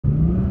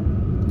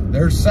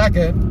There's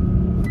second.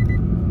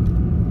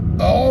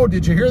 Oh,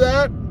 did you hear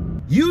that?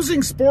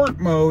 Using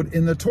sport mode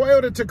in the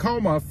Toyota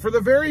Tacoma for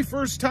the very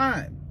first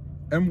time.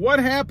 And what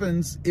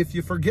happens if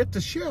you forget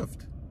to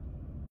shift?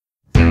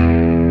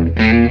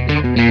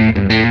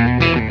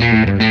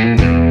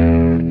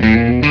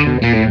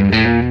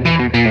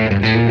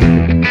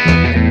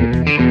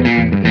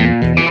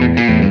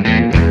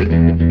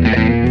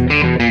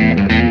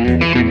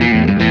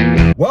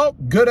 Well,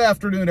 good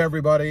afternoon,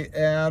 everybody,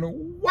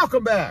 and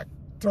welcome back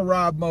to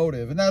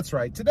RobMotive. And that's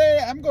right, today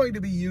I'm going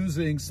to be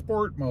using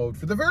sport mode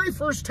for the very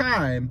first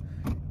time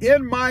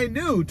in my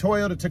new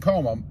Toyota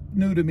Tacoma,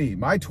 new to me,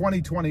 my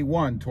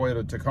 2021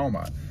 Toyota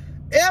Tacoma.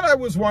 And I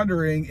was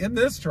wondering, in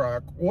this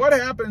truck, what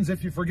happens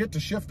if you forget to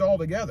shift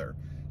altogether?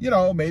 You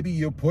know, maybe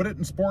you put it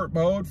in sport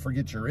mode,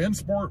 forget you're in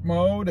sport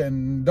mode,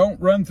 and don't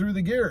run through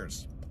the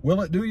gears. Will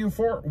it do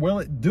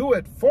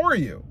it for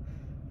you?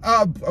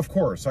 Of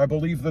course, I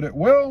believe that it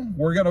will.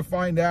 We're going to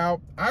find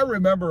out. I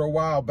remember a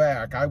while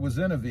back, I was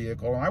in a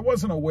vehicle and I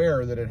wasn't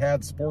aware that it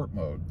had sport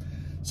mode.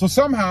 So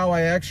somehow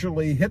I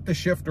actually hit the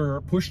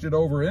shifter, pushed it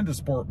over into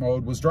sport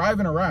mode, was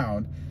driving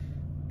around,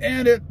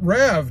 and it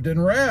revved and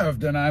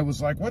revved. And I was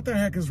like, what the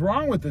heck is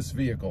wrong with this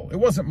vehicle? It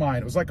wasn't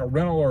mine. It was like a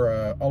rental or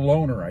a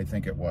loaner, I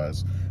think it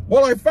was.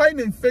 Well, I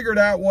finally figured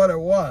out what it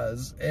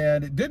was,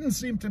 and it didn't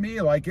seem to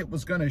me like it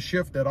was going to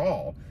shift at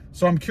all.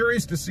 So I'm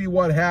curious to see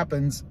what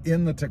happens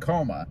in the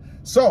Tacoma.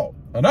 So,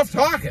 enough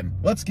talking.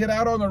 Let's get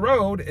out on the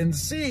road and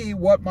see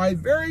what my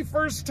very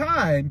first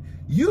time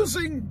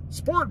using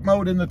sport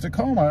mode in the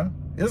Tacoma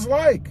is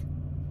like.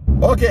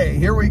 Okay,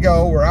 here we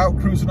go. We're out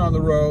cruising on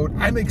the road.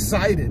 I'm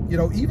excited. You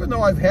know, even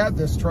though I've had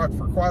this truck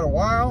for quite a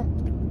while,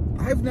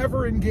 I've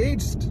never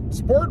engaged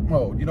sport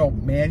mode. You know,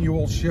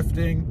 manual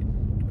shifting,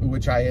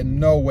 which I in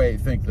no way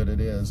think that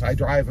it is. I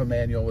drive a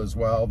manual as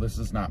well. This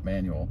is not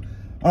manual.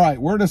 All right,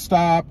 we're to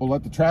stop. We'll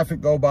let the traffic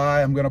go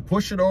by. I'm going to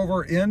push it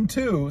over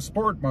into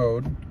sport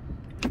mode.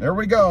 There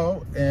we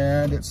go.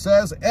 And it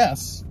says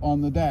S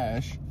on the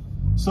dash.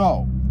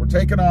 So we're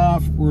taking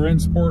off. We're in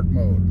sport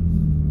mode.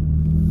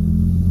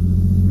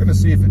 We're going to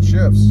see if it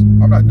shifts.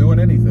 I'm not doing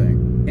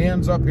anything.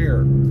 Hands up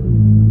here.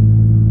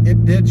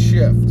 It did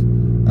shift.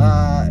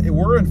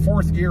 We're in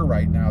fourth gear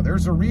right now.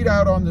 There's a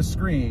readout on the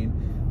screen.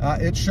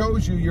 It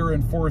shows you you're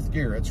in fourth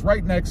gear. It's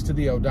right next to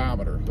the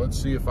odometer.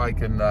 Let's see if I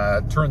can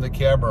turn the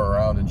camera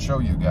around and show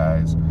you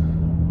guys.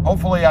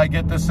 Hopefully I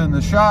get this in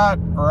the shot.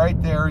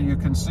 Right there, you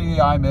can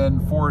see I'm in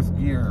fourth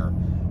gear.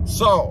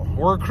 So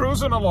we're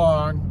cruising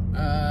along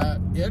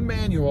in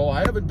manual.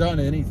 I haven't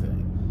done anything.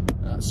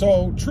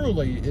 So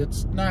truly,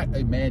 it's not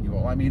a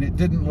manual. I mean, it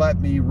didn't let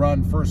me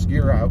run first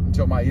gear out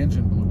until my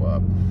engine blew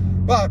up.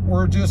 But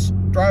we're just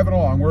driving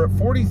along. We're at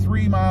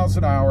 43 miles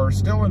an hour,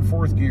 still in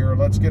fourth gear.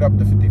 Let's get up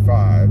to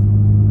 55.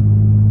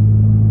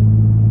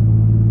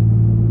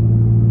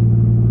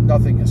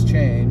 Nothing has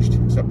changed,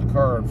 except the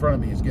car in front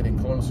of me is getting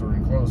closer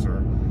and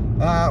closer.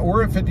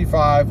 We're at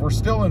 55. We're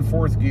still in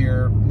fourth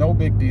gear. No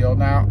big deal.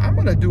 Now, I'm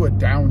going to do a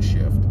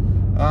downshift.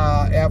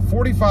 At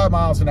 45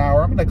 miles an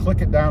hour, I'm going to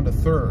click it down to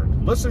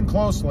third. Listen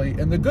closely.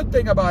 And the good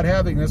thing about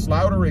having this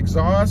louder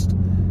exhaust,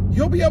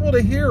 you'll be able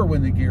to hear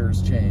when the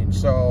gears change.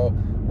 So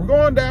we're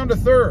going down to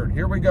third.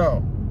 Here we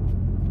go.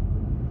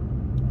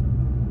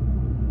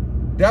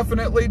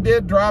 Definitely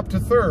did drop to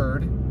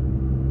third.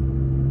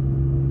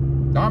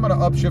 Now I'm going to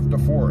upshift to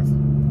fourth.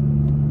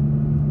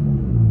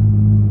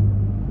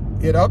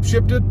 It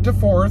upshifted to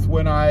fourth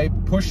when I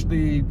pushed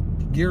the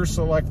gear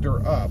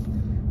selector up.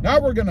 Now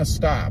we're going to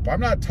stop. I'm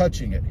not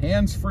touching it.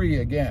 Hands free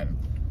again.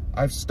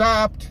 I've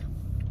stopped.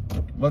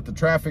 Let the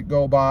traffic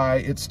go by.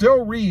 It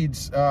still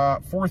reads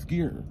fourth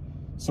gear.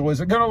 So is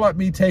it going to let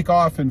me take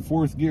off in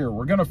fourth gear?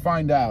 We're going to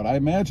find out. I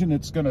imagine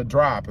it's going to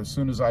drop as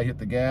soon as I hit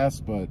the gas,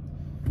 but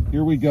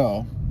here we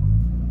go.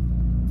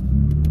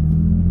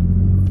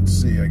 Let's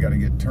see, I got to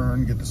get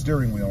the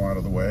steering wheel out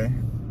of the way.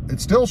 It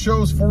still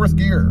shows fourth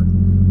gear.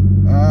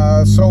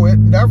 So it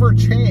never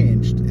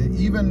changed.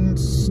 Even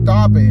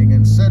stopping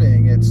and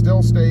sitting, it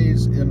still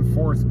stays in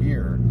fourth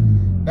gear.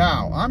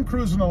 Now, I'm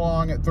cruising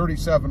along at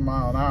 37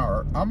 miles an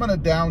hour. I'm going to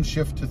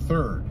downshift to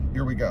third.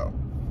 Here we go.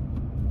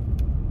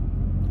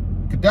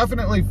 Could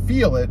definitely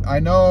feel it. I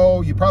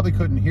know you probably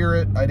couldn't hear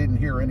it. I didn't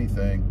hear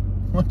anything.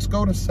 Let's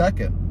go to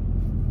second.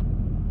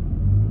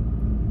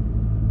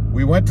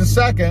 We went to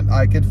second.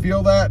 I could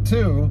feel that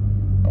too.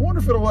 I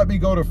wonder if it'll let me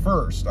go to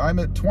first. I'm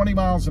at 20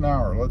 miles an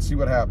hour. Let's see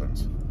what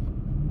happens.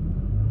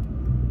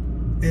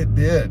 It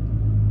did.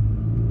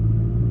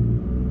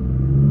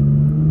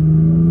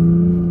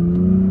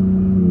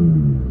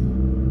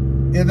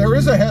 Yeah, there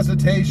is a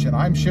hesitation.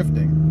 I'm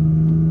shifting.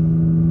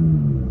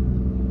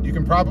 You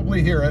can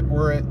probably hear it.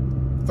 We're at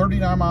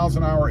 39 miles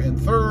an hour in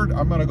third.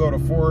 I'm going to go to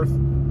fourth.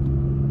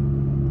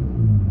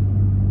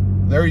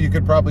 There you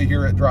could probably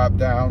hear it drop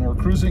down. We're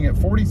cruising at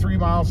 43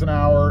 miles an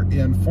hour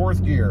in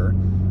fourth gear.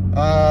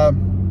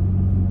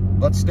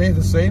 Let's stay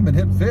the same and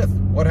hit fifth.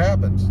 What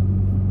happens?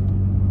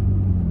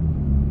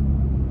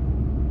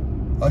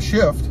 A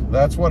shift,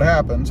 that's what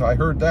happens. I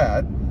heard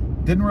that.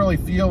 Didn't really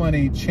feel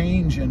any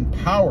change in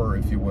power,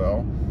 if you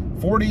will.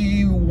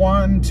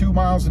 41, 2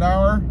 miles an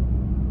hour.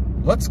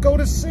 Let's go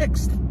to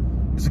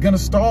 6th. Is it gonna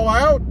stall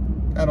out?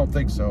 I don't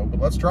think so, but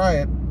let's try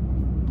it.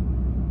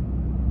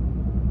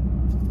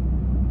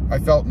 I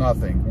felt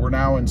nothing. We're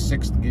now in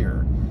 6th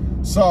gear.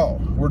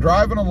 So we're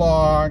driving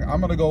along.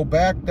 I'm gonna go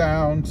back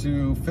down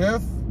to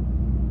 5th,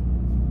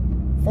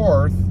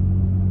 4th.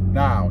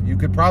 Now, you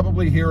could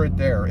probably hear it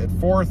there. At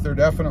 4th, there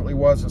definitely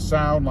was a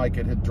sound like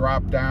it had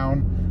dropped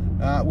down,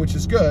 which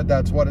is good.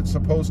 That's what it's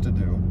supposed to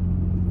do.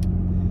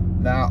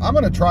 Now, I'm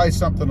gonna try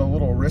something a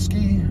little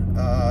risky.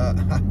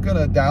 I'm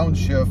gonna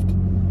downshift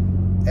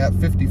at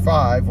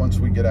 55 once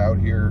we get out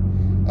here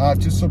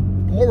to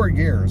some lower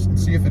gears and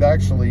see if it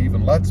actually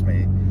even lets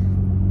me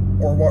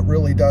or what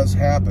really does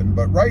happen.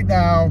 But right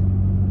now,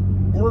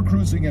 we're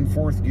cruising in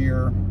 4th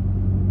gear,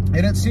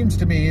 and it seems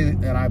to me,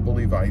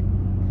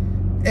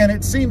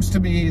 it seems to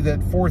me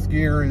that 4th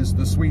gear is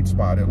the sweet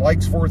spot. It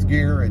likes 4th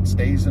gear, it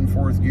stays in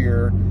 4th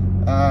gear,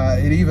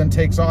 it even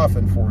takes off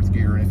in 4th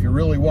gear. And if you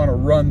really want to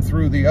run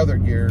through the other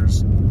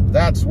gears,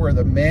 that's where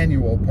the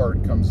manual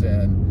part comes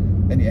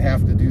in, and you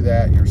have to do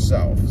that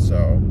yourself.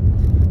 So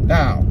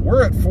now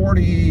we're at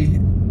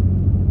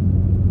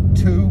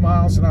 42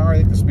 miles an hour. I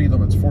think the speed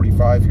limit's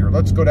 45 here.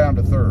 Let's go down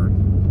to 3rd.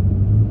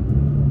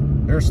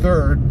 There's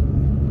 3rd.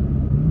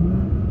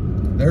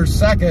 There's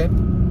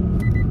 2nd.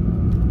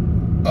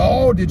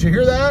 Oh, did you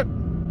hear that?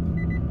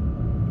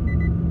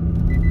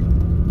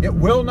 It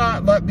will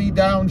not let me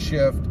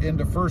downshift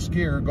into 1st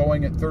gear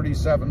going at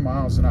 37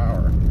 miles an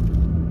hour.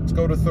 Let's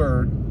go to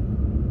 3rd.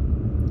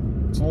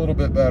 It's a little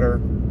bit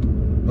better.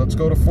 Let's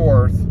go to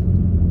 4th.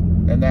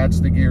 And that's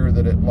the gear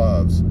that it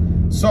loves.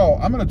 So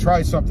I'm going to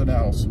try something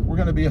else. We're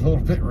going to be a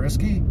little bit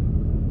risky.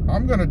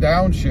 I'm going to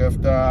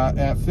downshift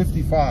at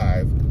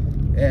 55.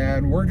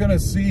 And we're going to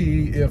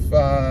see if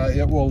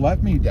it will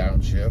let me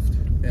downshift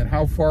and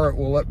how far it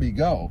will let me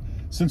go.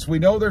 Since we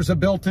know there's a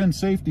built-in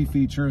safety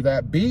feature,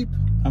 that beep,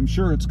 I'm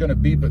sure it's gonna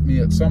beep at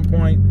me at some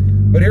point.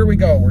 But here we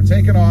go, we're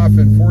taking off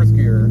in 4th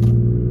gear.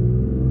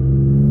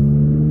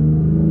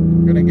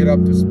 We're gonna get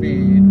up to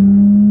speed.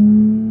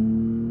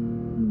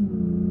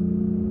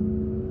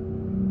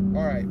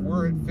 All right,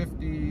 we're at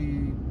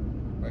 50,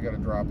 I gotta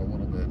drop a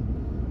little bit.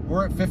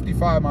 We're at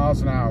 55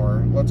 miles an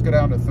hour. Let's go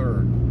down to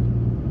 3rd.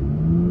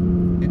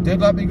 It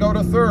did let me go to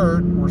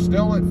 3rd. We're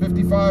still at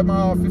 54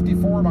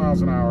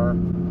 miles an hour.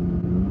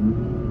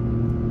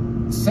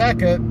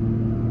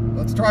 2nd,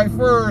 let's try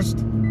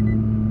 1st.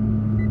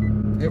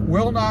 It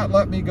will not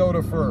let me go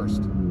to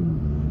 1st.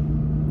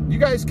 You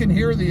guys can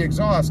hear the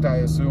exhaust, I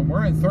assume.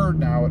 We're in 3rd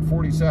now at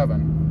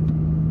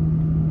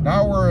 47.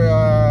 Now we're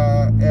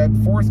at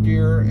 4th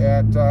gear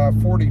at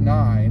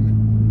 49.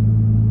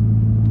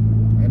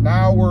 And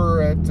now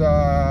we're at,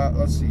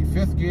 let's see,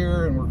 5th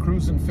gear, and we're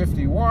cruising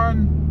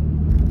 51.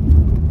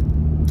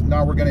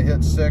 Now we're gonna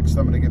hit 6th.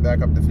 I'm gonna get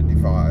back up to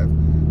 55.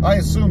 I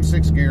assume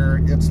 6th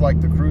gear, it's like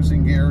the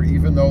cruising gear,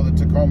 even though the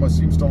Tacoma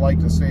seems to like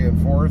to stay in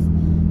 4th.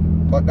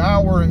 But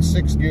now we're in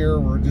 6th gear.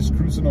 We're just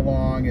cruising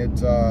along at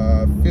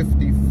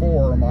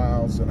 54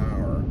 miles an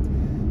hour.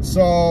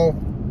 So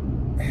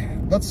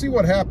let's see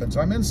what happens.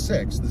 I'm in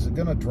 6th. Is it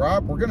gonna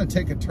drop? We're gonna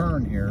take a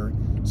turn here,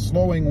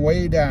 slowing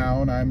way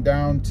down. I'm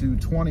down to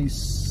 20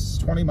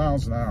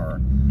 miles an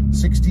hour,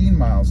 16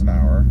 miles an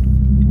hour.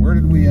 Where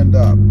did we end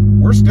up?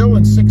 We're still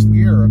in 6th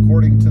gear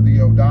according to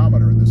the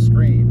odometer, the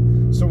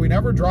screen. So we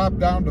never dropped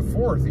down to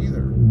 4th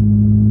either.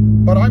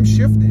 But I'm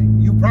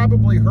shifting. You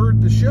probably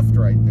heard the shift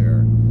right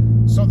there.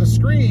 So the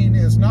screen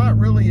is not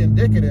really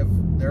indicative.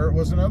 There it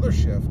was, another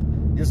shift.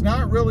 Is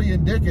not really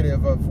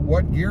indicative of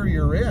what gear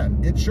you're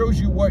in. It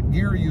shows you what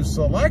gear you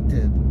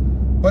selected,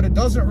 but it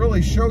doesn't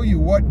really show you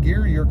what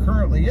gear you're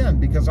currently in,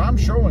 because I'm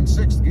showing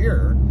 6th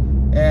gear.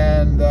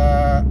 And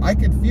I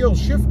could feel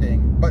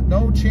shifting, but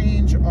no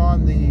change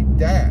on the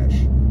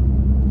dash.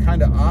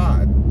 Kind of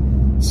odd.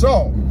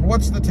 So,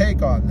 what's the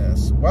take on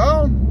this?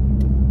 Well,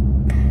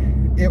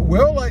 it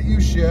will let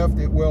you shift.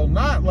 It will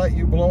not let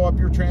you blow up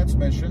your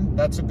transmission.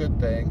 That's a good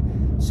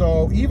thing.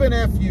 So, even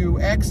if you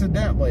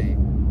accidentally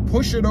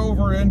push it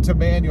over into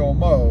manual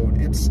mode,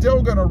 it's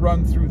still going to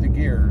run through the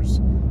gears,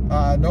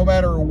 no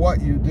matter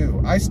what you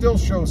do. I still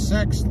show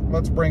 6th.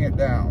 Let's bring it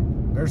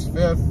down. There's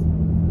 5th.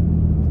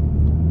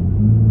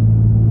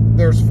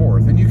 There's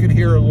 4th, and you can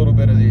hear a little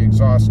bit of the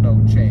exhaust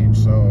note change.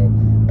 So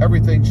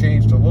everything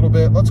changed a little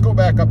bit. Let's go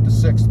back up to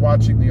 6th,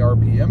 watching the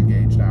RPM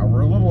gauge now. We're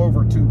a little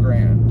over 2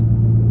 grand.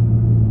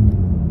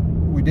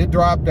 We did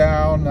drop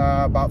down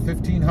about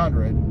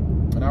 1,500,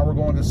 and now we're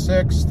going to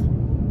 6th,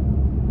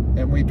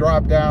 and we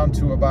dropped down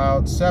to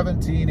about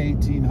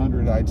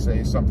 1,800, I'd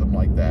say, something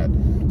like that.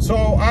 So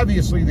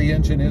obviously the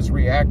engine is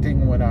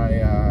reacting when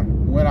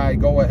I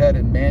go ahead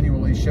and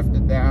manually shift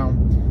it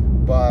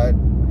down, but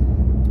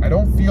I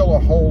don't feel a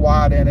whole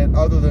lot in it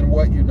other than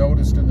what you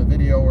noticed in the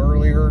video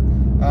earlier.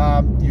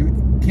 You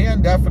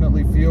can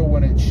definitely feel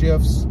when it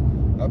shifts,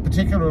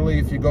 particularly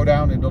if you go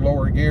down into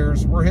lower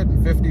gears. We're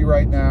hitting 50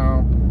 right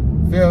now.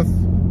 5th,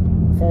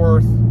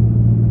 4th,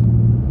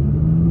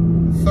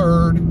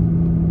 3rd,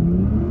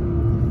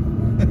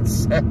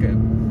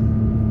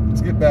 2nd.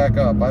 Let's get back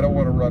up. I don't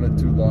want to run it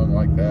too long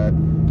like that.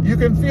 You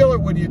can feel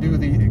it when you do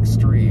the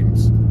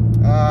extremes.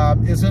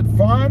 Is it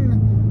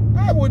fun?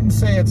 I wouldn't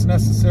say it's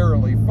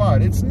necessarily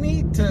fun. It's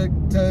neat to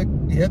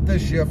hit the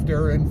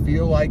shifter and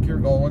feel like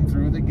you're going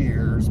through the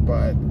gears,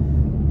 but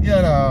you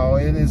know,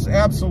 it is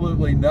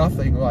absolutely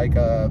nothing like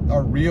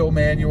a real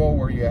manual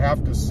where you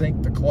have to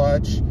sync the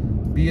clutch,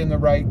 be in the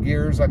right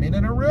gears. I mean,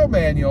 in a real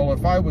manual,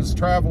 if I was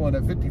traveling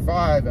at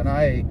 55 and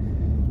I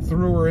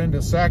threw her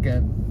into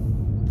second,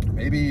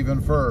 maybe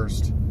even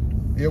first,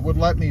 it would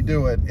let me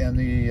do it, and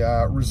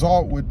the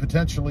result would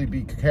potentially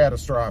be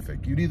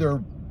catastrophic. You'd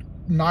either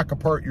knock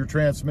apart your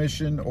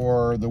transmission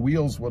or the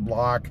wheels would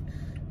lock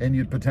and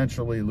you'd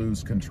potentially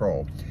lose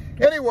control.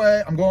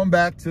 Anyway, I'm going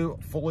back to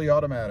fully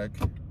automatic.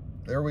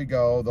 There we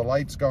go. The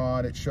light's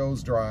gone. It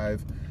shows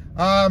drive.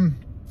 I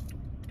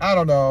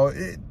don't know.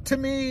 To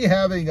me,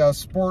 having a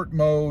sport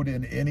mode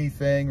in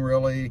anything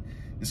really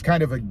is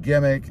kind of a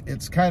gimmick.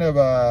 It's kind of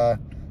a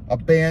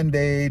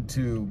band-aid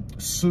to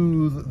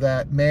soothe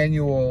that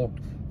manual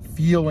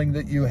feeling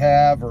that you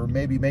have, or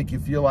maybe make you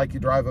feel like you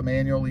drive a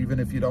manual even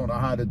if you don't know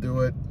how to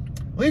do it.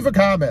 Leave a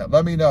comment.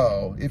 Let me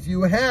know. If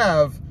you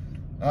have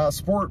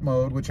sport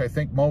mode, which I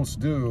think most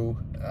do,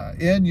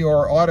 in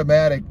your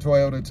automatic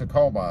Toyota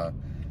Tacoma,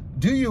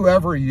 do you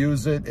ever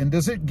use it, and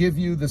does it give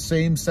you the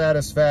same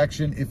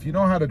satisfaction, if you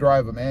know how to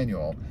drive a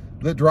manual,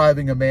 that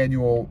driving a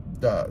manual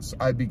does?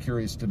 I'd be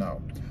curious to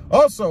know.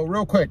 Also,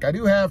 real quick, I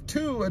do have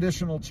 2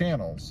 additional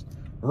channels.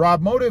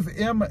 RobMotive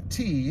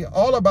MT,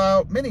 all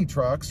about mini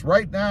trucks.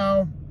 Right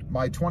now,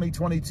 my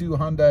 2022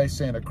 Hyundai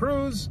Santa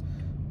Cruz,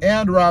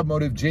 and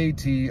RobMotive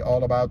JT,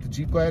 all about the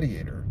Jeep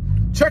Gladiator.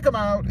 Check them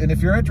out, and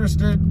if you're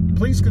interested,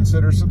 please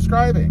consider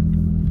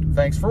subscribing.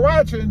 Thanks for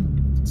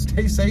watching.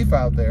 Stay safe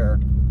out there.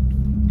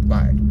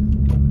 Bye.